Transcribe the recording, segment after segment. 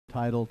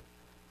titled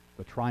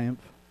The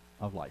Triumph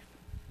of Life.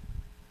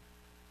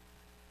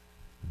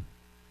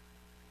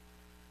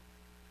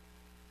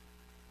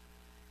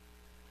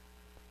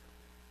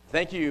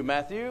 Thank you,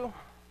 Matthew.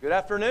 Good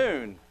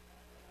afternoon.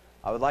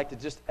 I would like to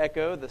just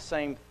echo the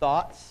same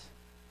thoughts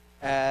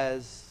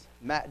as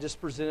Matt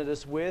just presented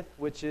us with,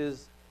 which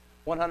is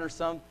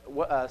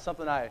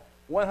something I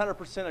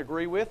 100%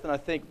 agree with, and I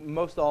think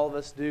most all of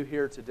us do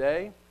here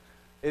today.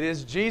 It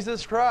is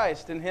Jesus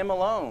Christ and Him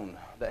alone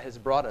that has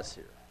brought us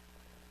here.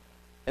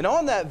 And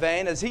on that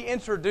vein, as he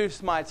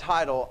introduced my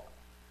title,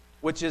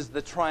 which is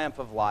The Triumph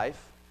of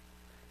Life,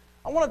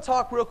 I want to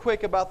talk real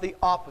quick about the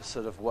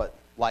opposite of what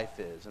life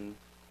is. And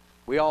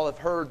we all have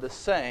heard the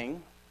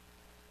saying,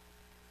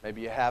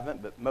 maybe you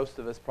haven't, but most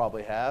of us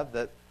probably have,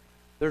 that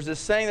there's this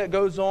saying that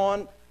goes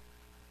on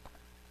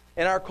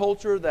in our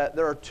culture that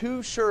there are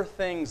two sure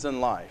things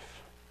in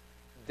life: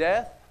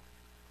 death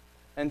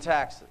and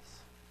taxes.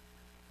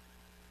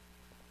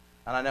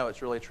 And I know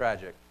it's really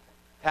tragic.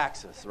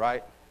 Taxes,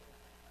 right?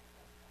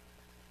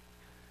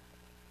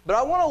 But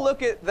I want to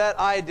look at that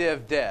idea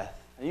of death.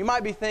 And you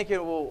might be thinking,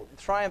 well,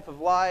 triumph of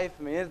life,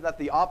 I mean, isn't that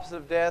the opposite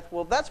of death?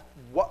 Well, that's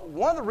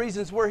one of the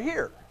reasons we're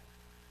here.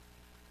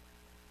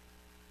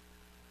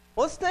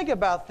 Well, let's think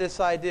about this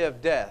idea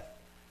of death.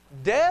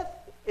 Death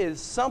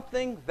is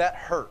something that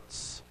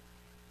hurts.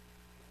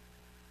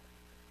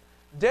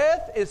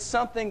 Death is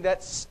something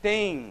that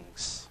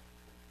stings.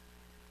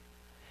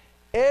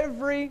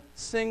 Every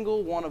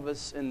single one of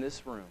us in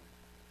this room,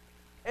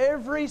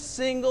 every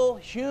single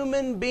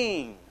human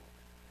being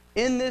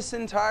in this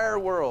entire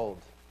world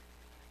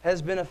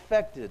has been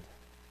affected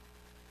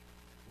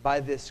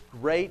by this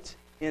great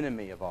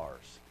enemy of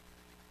ours,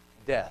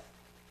 death.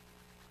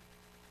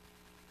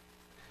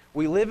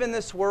 We live in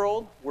this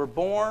world, we're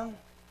born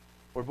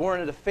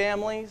into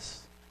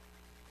families,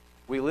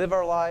 we live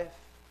our life,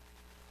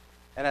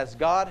 and as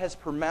God has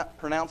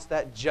pronounced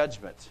that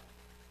judgment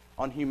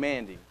on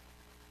humanity,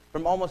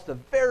 from almost the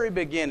very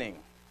beginning,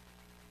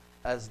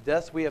 as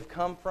dust we have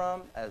come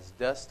from, as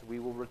dust we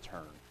will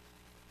return.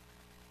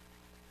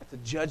 It's a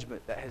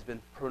judgment that has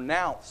been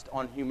pronounced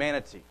on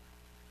humanity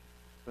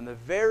from the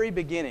very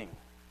beginning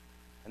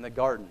in the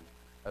Garden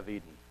of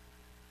Eden.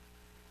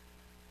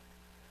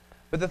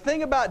 But the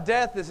thing about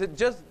death is it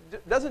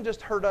doesn't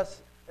just hurt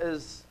us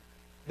as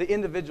the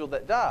individual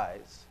that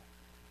dies.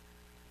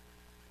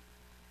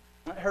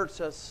 It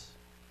hurts us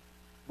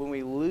when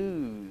we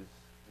lose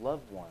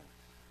loved ones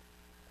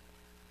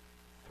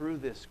through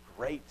this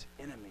great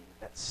enemy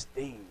that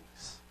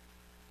stings.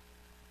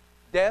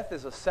 Death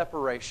is a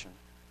separation.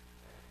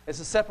 It's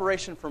a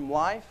separation from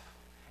life.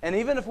 And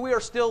even if we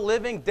are still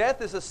living,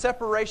 death is a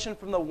separation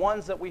from the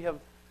ones that we have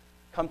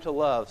come to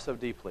love so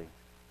deeply.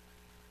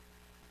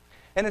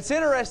 And it's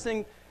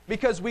interesting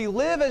because we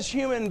live as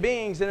human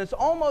beings, and it's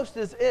almost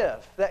as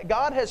if that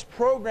God has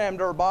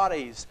programmed our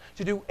bodies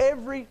to do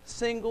every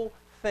single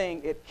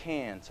thing it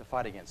can to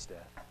fight against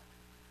death.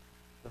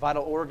 The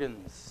vital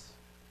organs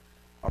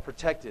are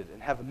protected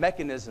and have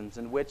mechanisms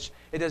in which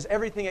it does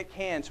everything it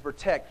can to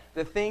protect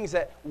the things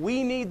that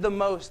we need the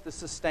most to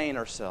sustain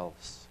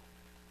ourselves.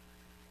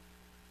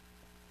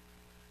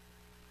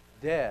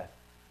 Death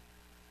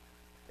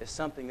is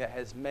something that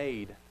has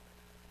made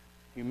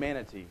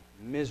humanity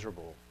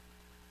miserable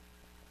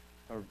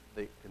from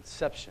the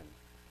conception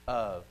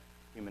of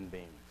human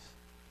beings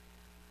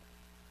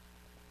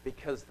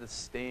because the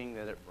sting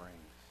that it brings.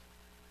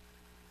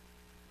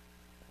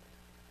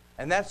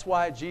 And that's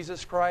why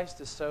Jesus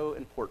Christ is so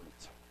important.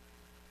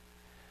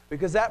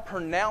 Because that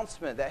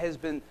pronouncement that has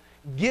been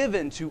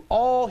given to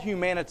all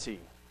humanity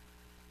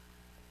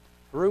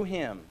through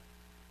Him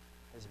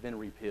has been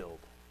repealed.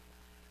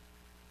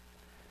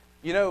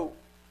 You know,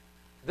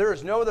 there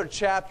is no other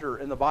chapter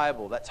in the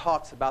Bible that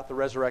talks about the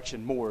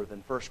resurrection more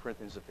than 1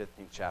 Corinthians, the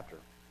 15th chapter.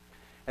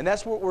 And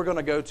that's what we're going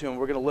to go to, and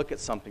we're going to look at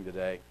something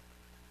today.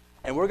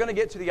 And we're going to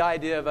get to the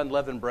idea of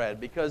unleavened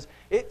bread because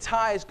it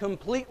ties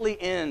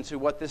completely into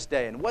what this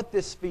day and what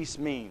this feast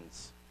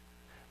means.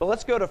 But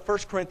let's go to 1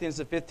 Corinthians,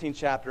 the 15th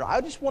chapter.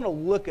 I just want to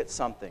look at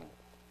something.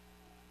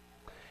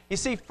 You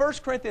see, 1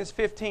 Corinthians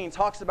 15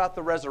 talks about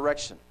the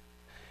resurrection.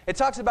 It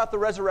talks about the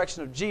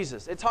resurrection of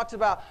Jesus. It talks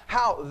about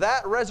how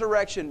that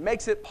resurrection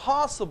makes it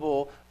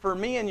possible for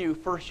me and you,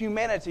 for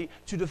humanity,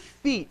 to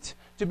defeat,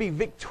 to be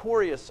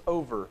victorious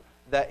over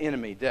that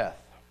enemy, death.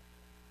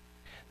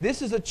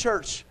 This is a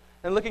church,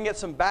 and looking at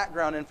some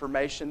background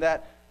information,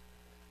 that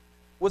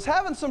was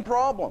having some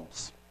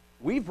problems.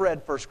 We've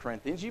read 1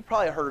 Corinthians. You've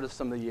probably heard of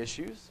some of the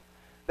issues.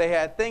 They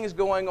had things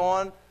going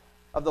on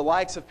of the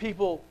likes of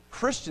people,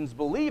 Christians,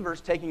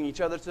 believers, taking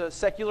each other to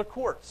secular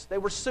courts. They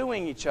were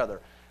suing each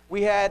other.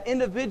 We had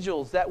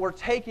individuals that were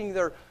taking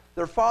their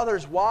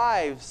father's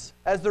wives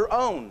as their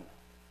own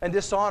and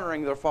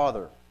dishonoring their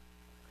father.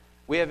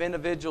 We have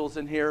individuals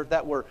in here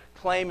that were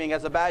claiming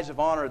as a badge of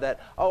honor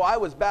that, oh, I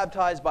was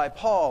baptized by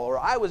Paul, or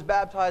I was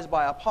baptized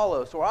by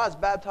Apollos, or I was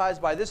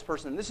baptized by this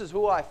person. This is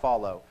who I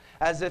follow.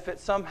 As if it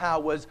somehow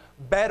was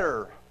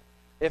better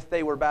if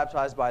they were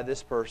baptized by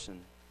this person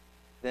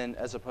than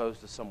as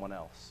opposed to someone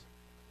else.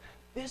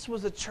 This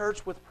was a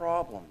church with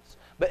problems.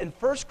 But in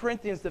 1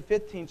 Corinthians, the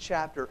 15th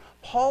chapter,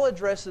 Paul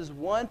addresses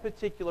one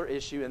particular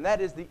issue, and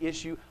that is the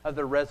issue of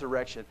the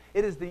resurrection.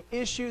 It is the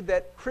issue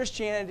that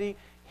Christianity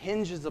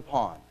hinges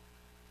upon.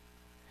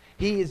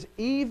 He is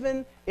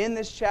even in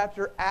this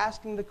chapter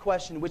asking the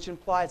question, which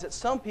implies that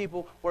some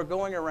people were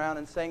going around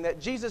and saying that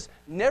Jesus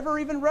never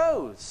even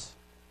rose,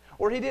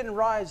 or he didn't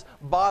rise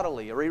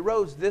bodily, or he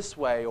rose this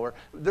way, or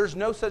there's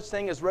no such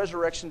thing as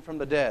resurrection from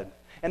the dead.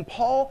 And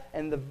Paul,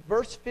 in the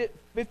verse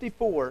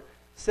 54,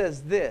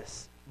 says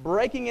this,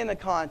 breaking in a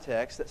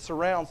context that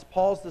surrounds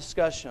Paul's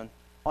discussion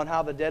on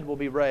how the dead will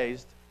be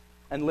raised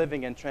and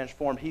living and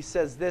transformed. He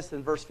says this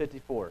in verse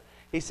 54.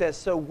 He says,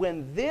 so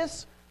when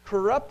this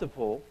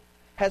corruptible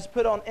has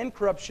put on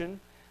incorruption,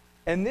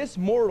 and this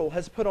mortal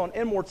has put on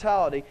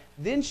immortality,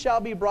 then shall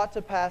be brought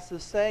to pass the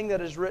saying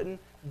that is written,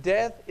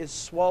 death is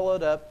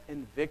swallowed up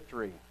in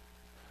victory.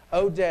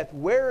 O death,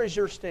 where is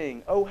your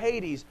sting? O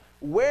Hades,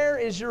 where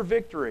is your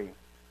victory?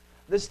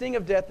 The sting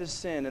of death is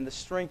sin, and the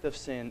strength of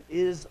sin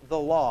is the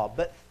law.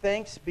 But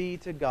thanks be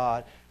to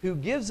God, who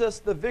gives us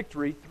the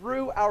victory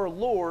through our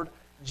Lord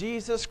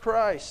Jesus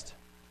Christ.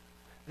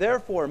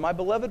 Therefore, my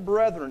beloved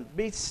brethren,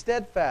 be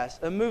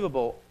steadfast,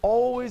 immovable,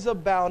 always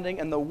abounding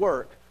in the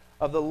work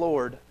of the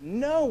Lord,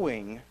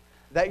 knowing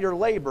that your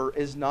labor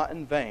is not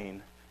in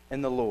vain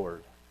in the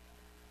Lord.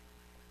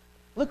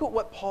 Look at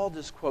what Paul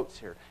just quotes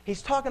here.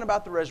 He's talking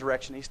about the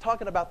resurrection. He's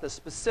talking about the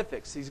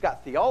specifics. He's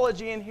got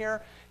theology in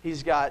here.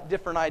 He's got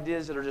different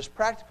ideas that are just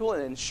practical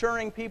and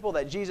ensuring people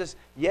that Jesus,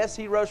 yes,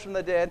 he rose from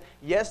the dead.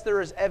 Yes,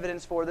 there is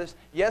evidence for this.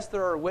 Yes,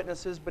 there are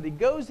witnesses. But he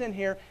goes in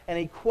here and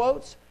he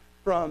quotes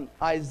from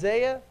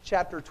Isaiah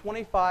chapter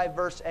 25,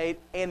 verse 8,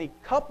 and he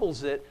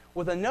couples it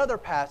with another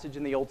passage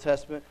in the Old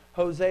Testament,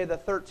 Hosea the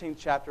 13th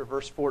chapter,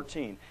 verse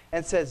 14,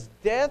 and says,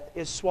 death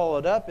is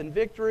swallowed up in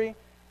victory.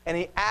 And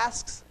he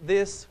asks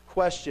this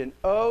question,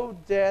 O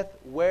death,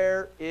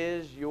 where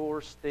is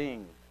your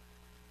sting?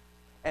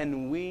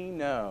 And we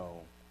know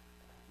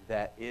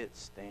that it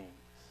stings.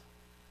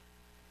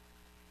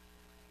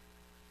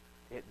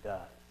 It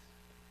does.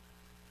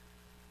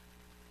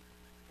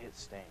 It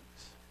stings.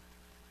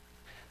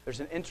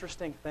 There's an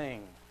interesting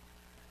thing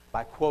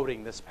by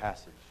quoting this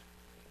passage.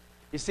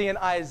 You see, in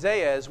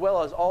Isaiah, as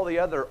well as all the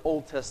other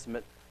Old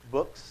Testament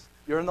books,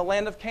 you're in the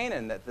land of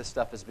Canaan that this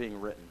stuff is being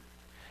written.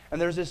 And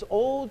there's this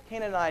old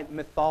Canaanite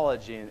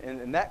mythology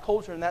in that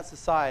culture and that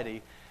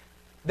society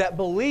that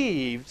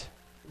believed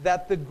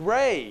that the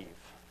grave,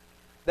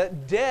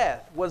 that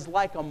death was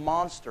like a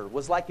monster,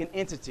 was like an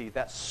entity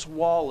that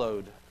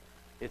swallowed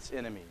its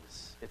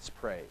enemies, its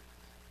prey.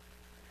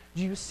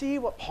 Do you see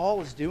what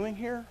Paul is doing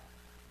here?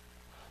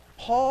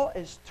 Paul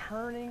is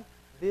turning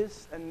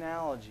this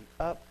analogy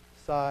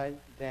upside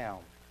down.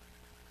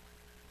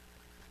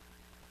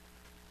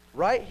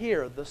 Right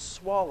here, the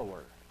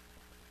swallower,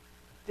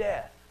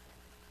 death,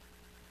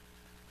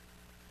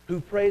 who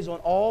preys on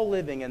all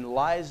living and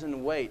lies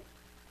in wait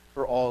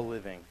for all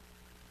living,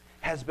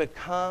 has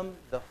become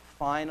the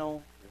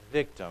final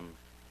victim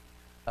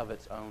of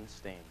its own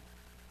sting.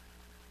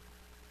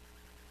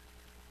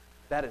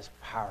 That is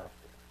powerful.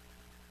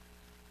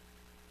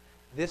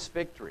 This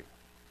victory,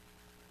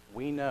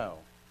 we know,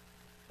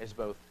 is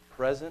both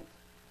present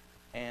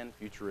and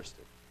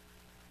futuristic.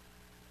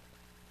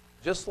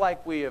 Just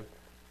like we have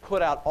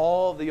put out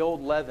all the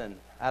old leaven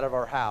out of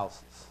our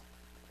houses,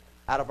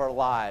 out of our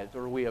lives,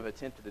 or we have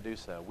attempted to do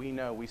so, we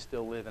know we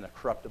still live in a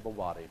corruptible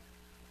body.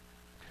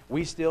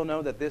 We still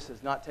know that this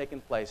has not taken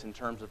place in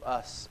terms of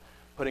us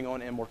putting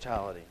on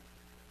immortality.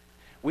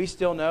 We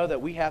still know that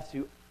we have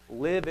to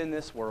live in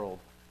this world.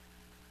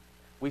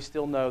 We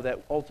still know that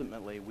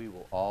ultimately we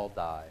will all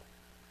die.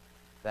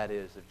 That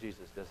is, if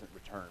Jesus doesn't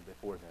return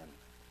before then.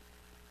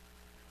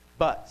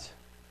 But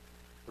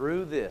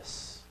through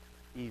this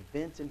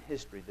event in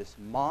history, this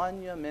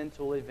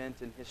monumental event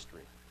in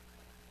history,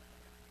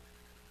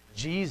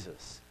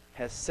 Jesus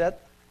has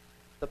set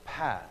the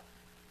path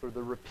for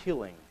the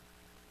repealing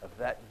of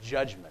that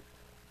judgment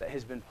that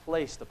has been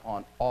placed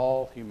upon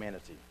all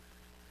humanity.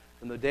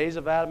 From the days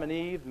of Adam and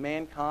Eve,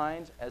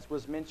 mankind, as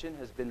was mentioned,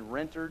 has been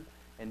rendered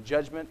in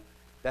judgment.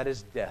 That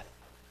is death.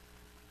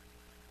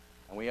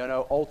 And we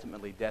know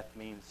ultimately death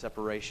means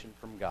separation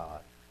from God.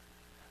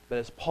 But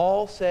as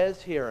Paul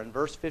says here in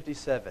verse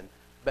 57,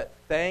 but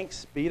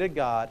thanks be to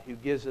God who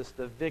gives us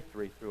the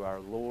victory through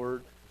our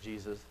Lord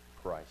Jesus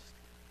Christ.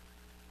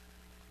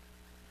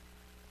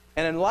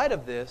 And in light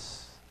of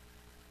this,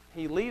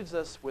 he leaves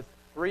us with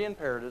three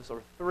imperatives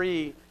or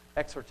three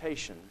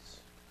exhortations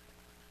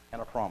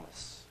and a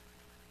promise.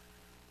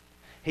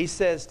 He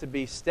says to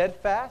be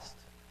steadfast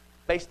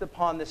based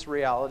upon this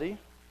reality,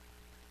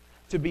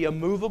 to be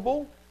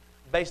immovable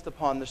based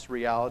upon this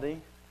reality,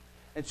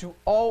 and to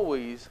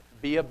always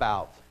be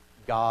about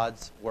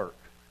God's work.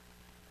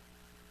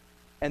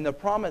 And the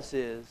promise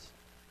is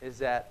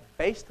that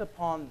based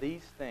upon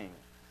these things,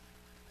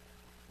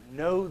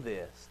 know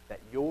this, that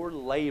your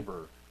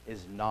labor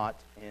is not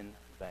in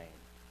vain.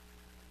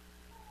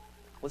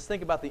 Let's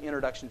think about the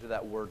introduction to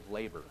that word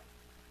labor.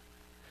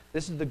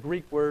 This is the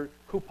Greek word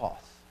kupos.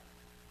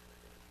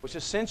 which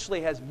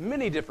essentially has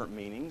many different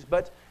meanings,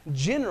 but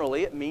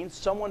generally it means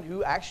someone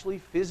who actually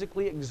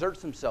physically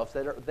exerts themselves,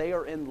 that they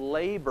are in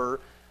labor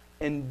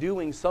and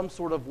doing some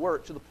sort of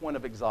work to the point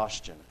of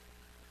exhaustion.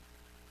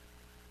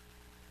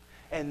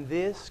 And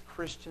this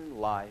Christian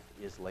life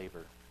is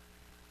labor.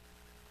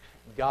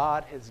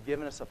 God has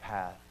given us a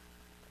path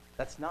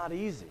that's not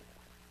easy,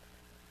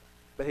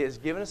 but He has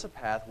given us a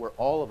path where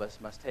all of us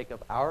must take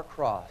up our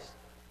cross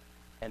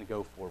and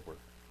go forward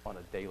on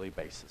a daily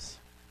basis.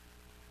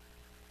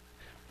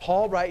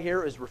 Paul right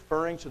here is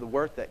referring to the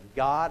work that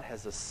God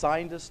has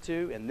assigned us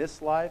to in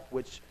this life,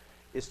 which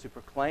is to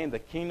proclaim the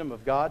kingdom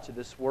of God to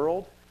this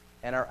world,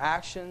 and our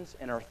actions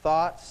and our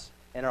thoughts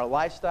and our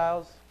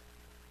lifestyles,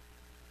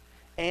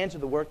 and to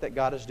the work that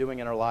God is doing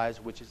in our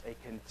lives, which is a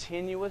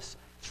continuous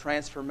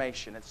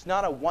transformation. It's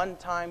not a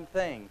one-time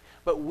thing,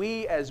 but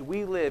we, as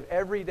we live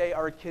every day,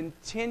 are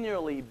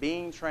continually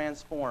being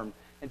transformed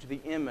into the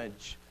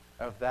image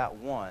of that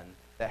one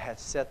that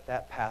has set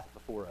that path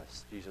before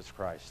us, Jesus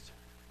Christ.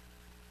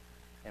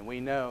 And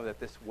we know that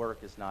this work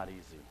is not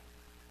easy.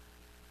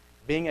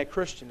 Being a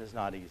Christian is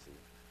not easy.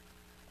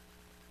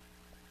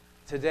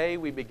 Today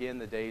we begin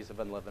the days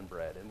of unleavened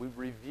bread, and we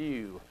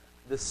review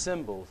the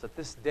symbols that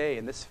this day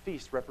and this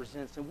feast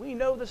represents. And we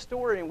know the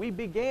story, and we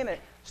began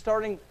it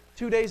starting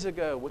 2 days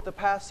ago with the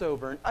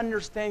Passover and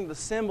understanding the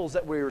symbols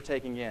that we were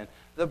taking in,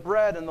 the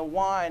bread and the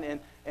wine,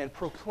 and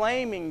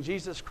proclaiming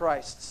Jesus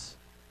Christ's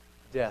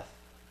death.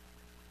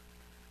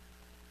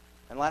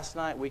 And last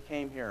night we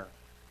came here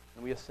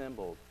and we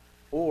assembled.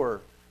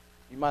 Or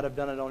you might have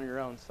done it on your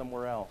own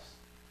somewhere else.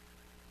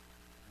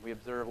 We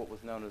observed what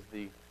was known as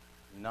the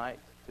night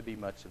to be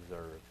much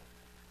observed.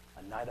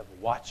 A night of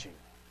watching.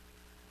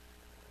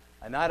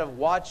 A night of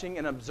watching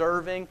and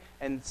observing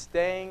and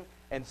staying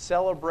and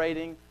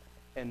celebrating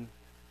and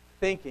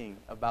thinking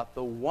about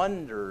the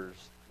wonders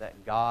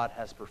that God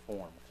has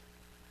performed.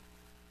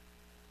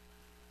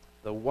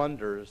 The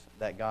wonders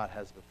that God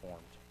has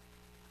performed.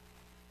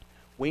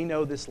 We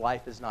know this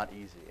life is not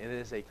easy. It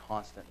is a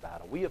constant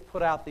battle. We have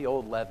put out the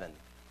old leaven.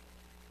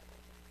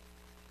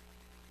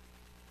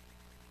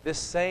 This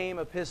same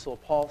epistle,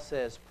 Paul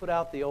says, put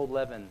out the old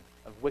leaven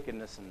of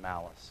wickedness and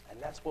malice.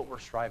 And that's what we're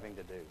striving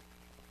to do.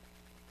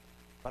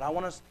 But I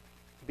want us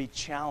to be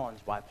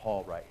challenged by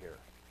Paul right here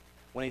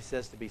when he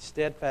says to be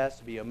steadfast,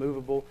 to be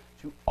immovable,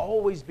 to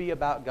always be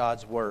about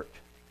God's work,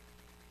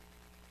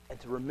 and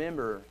to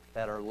remember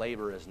that our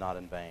labor is not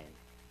in vain.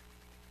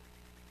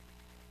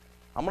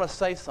 I'm going to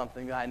say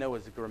something that I know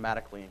is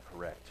grammatically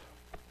incorrect.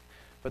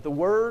 But the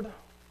word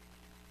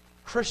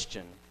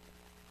Christian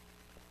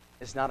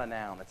is not a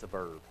noun, it's a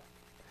verb.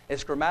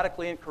 It's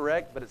grammatically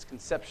incorrect, but it's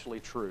conceptually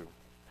true.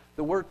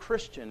 The word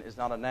Christian is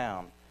not a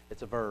noun,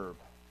 it's a verb.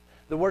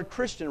 The word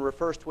Christian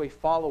refers to a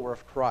follower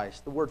of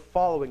Christ. The word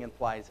following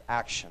implies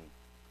action.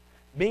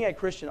 Being a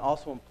Christian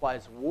also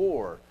implies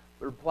war.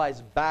 It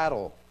implies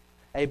battle.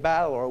 A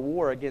battle or a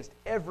war against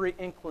every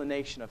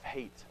inclination of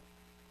hate.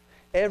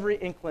 Every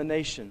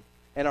inclination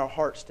in our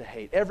hearts to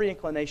hate. Every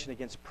inclination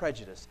against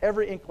prejudice.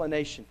 Every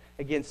inclination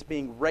against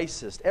being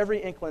racist.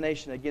 Every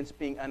inclination against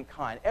being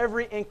unkind.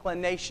 Every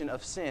inclination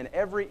of sin.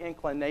 Every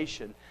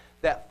inclination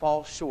that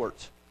falls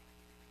short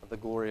of the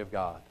glory of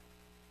God.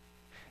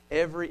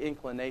 Every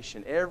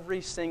inclination,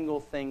 every single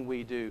thing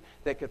we do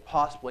that could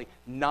possibly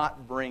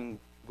not bring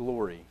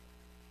glory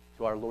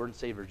to our Lord and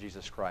Savior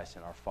Jesus Christ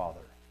and our Father.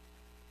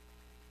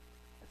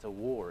 It's a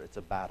war. It's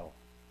a battle.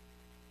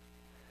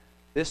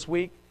 This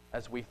week,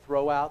 as we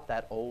throw out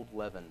that old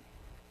leaven,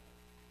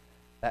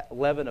 that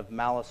leaven of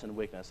malice and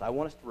weakness, I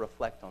want us to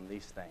reflect on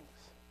these things.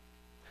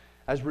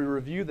 As we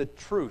review the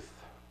truth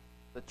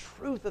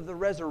of the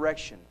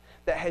resurrection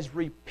that has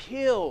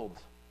repealed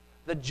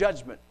the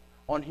judgment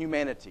on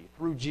humanity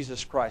through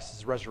Jesus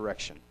Christ's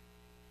resurrection,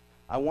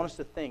 I want us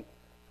to think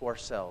to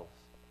ourselves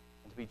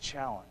and to be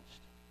challenged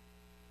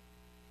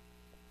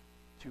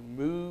to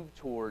move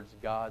towards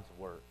God's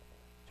work,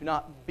 to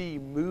not be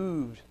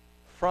moved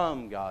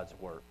from God's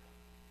work,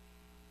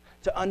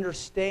 to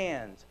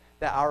understand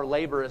that our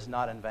labor is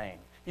not in vain.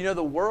 You know,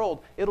 the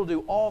world, it'll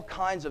do all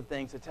kinds of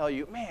things to tell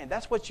you, man,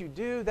 that's what you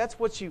do, that's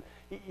what you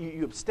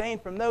abstain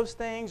from those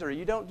things, or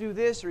you don't do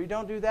this, or you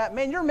don't do that.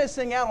 Man, you're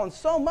missing out on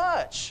so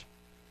much.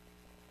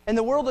 And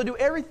the world will do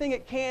everything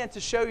it can to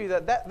show you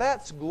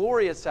that's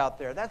glorious out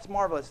there. That's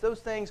marvelous.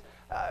 Those things,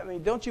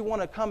 don't you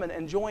want to come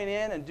and join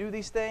in and do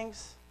these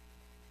things?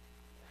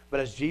 But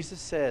as Jesus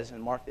says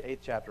in Mark the 8th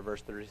chapter,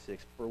 verse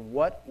 36, for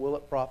what will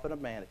it profit a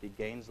man if he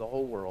gains the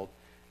whole world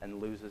and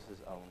loses his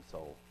own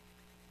soul?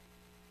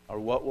 Or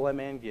what will a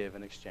man give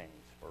in exchange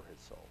for his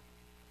soul?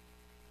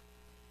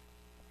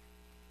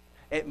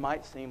 It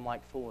might seem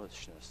like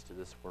foolishness to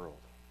this world,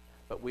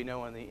 but we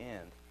know in the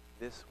end,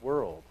 this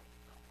world,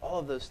 all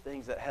of those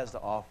things that it has to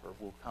offer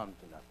will come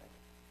to nothing.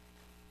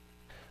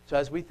 So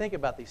as we think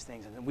about these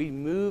things and we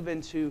move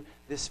into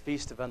this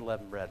feast of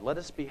unleavened bread, let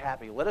us be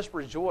happy. Let us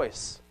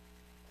rejoice.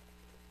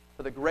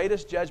 For the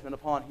greatest judgment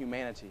upon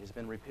humanity has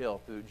been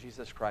repealed through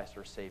Jesus Christ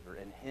our Savior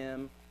and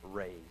Him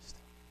raised.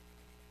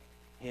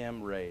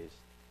 Him raised.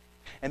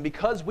 And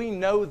because we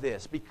know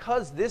this,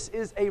 because this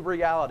is a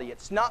reality,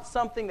 it's not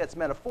something that's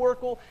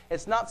metaphorical,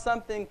 it's not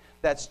something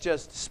that's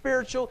just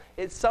spiritual,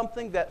 it's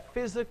something that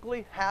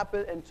physically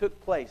happened and took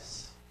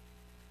place.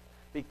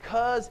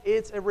 Because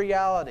it's a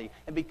reality,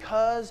 and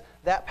because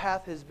that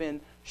path has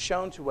been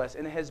shown to us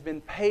and it has been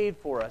paid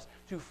for us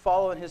to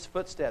follow in His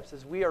footsteps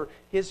as we are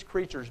His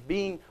creatures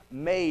being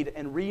made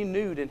and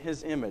renewed in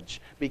His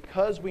image,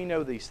 because we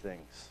know these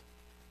things,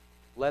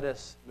 let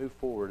us move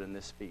forward in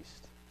this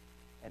feast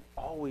and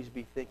always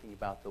be thinking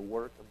about the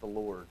work of the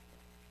Lord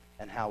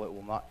and how it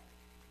will not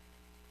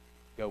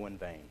go in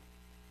vain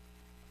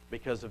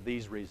because of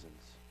these reasons.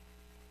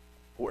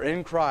 For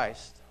in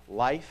Christ,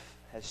 life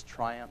has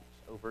triumphed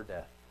over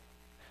death.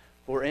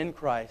 For in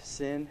Christ,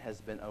 sin has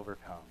been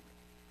overcome.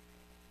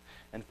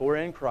 And for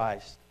in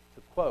Christ,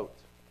 to quote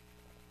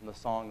from the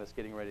song that's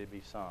getting ready to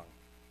be sung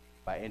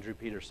by Andrew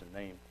Peterson,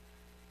 named,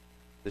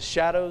 "The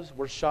shadows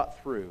were shot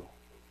through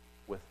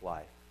with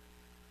life."